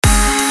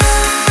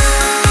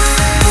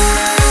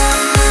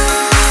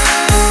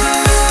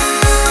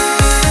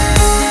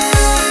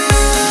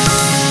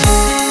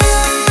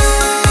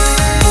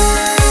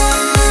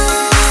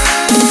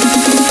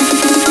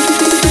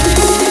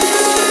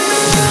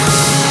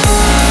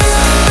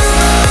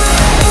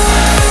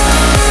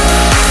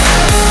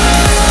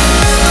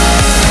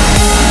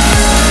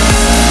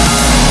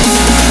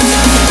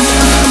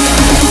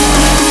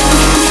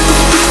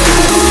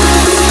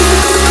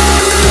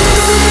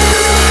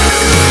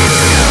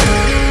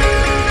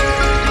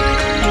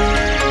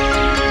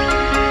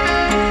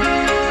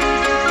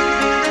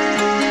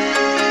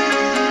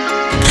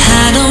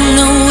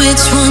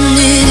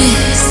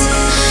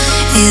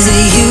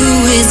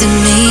it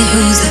me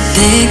who's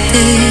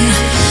addicted?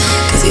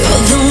 'Cause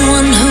you're the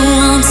one who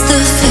wants the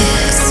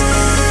fix,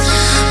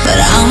 but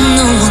I'm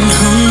the one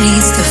who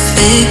needs to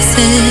fix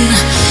it.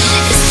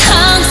 It's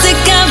toxic,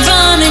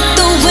 ironic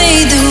the way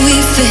that we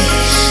fit,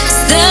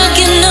 stuck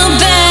in a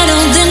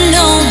battle that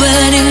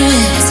nobody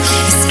wins.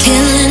 It's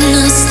killing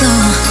us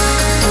slow,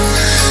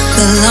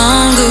 the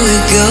longer we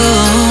go.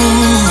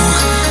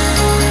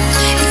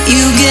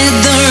 You get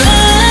the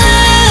rush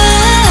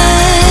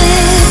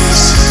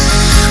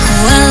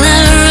while I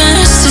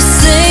rush to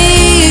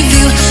save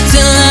you.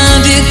 Fill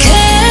up your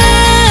cup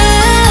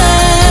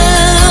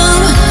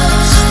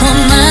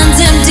while mine's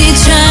empty,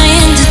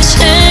 trying to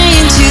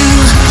change you.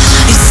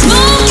 You're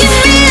smoking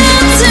me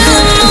out till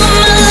I'm on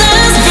my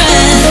last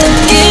breath.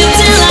 Give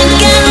till I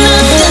got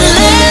nothing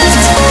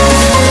left.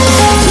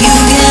 You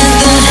get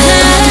the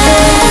high, I get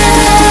the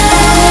side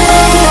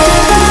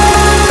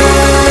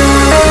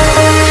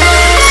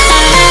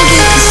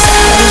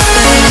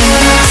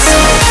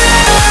effects.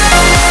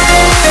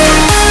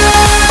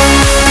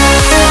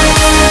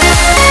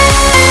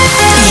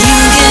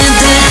 You get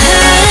the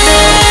high, I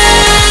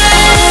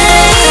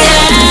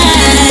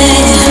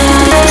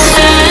get the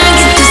side effects.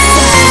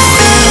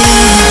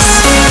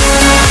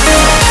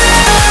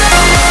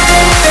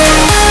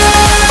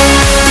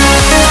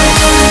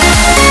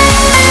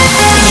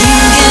 You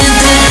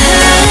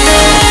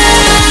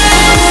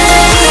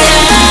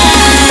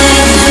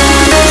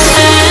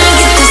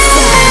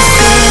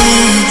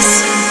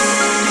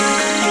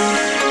get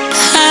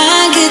the high,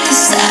 I get the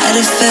side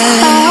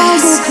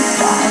effects.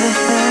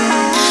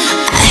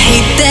 I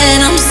hate that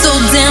I'm so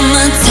damn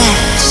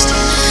attached,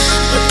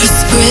 a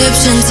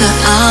prescription to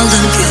all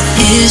of your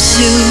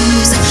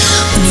issues.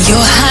 When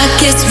your heart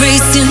gets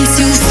racing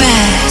too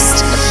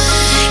fast,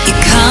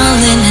 you're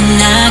calling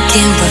and I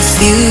can't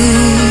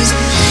refuse.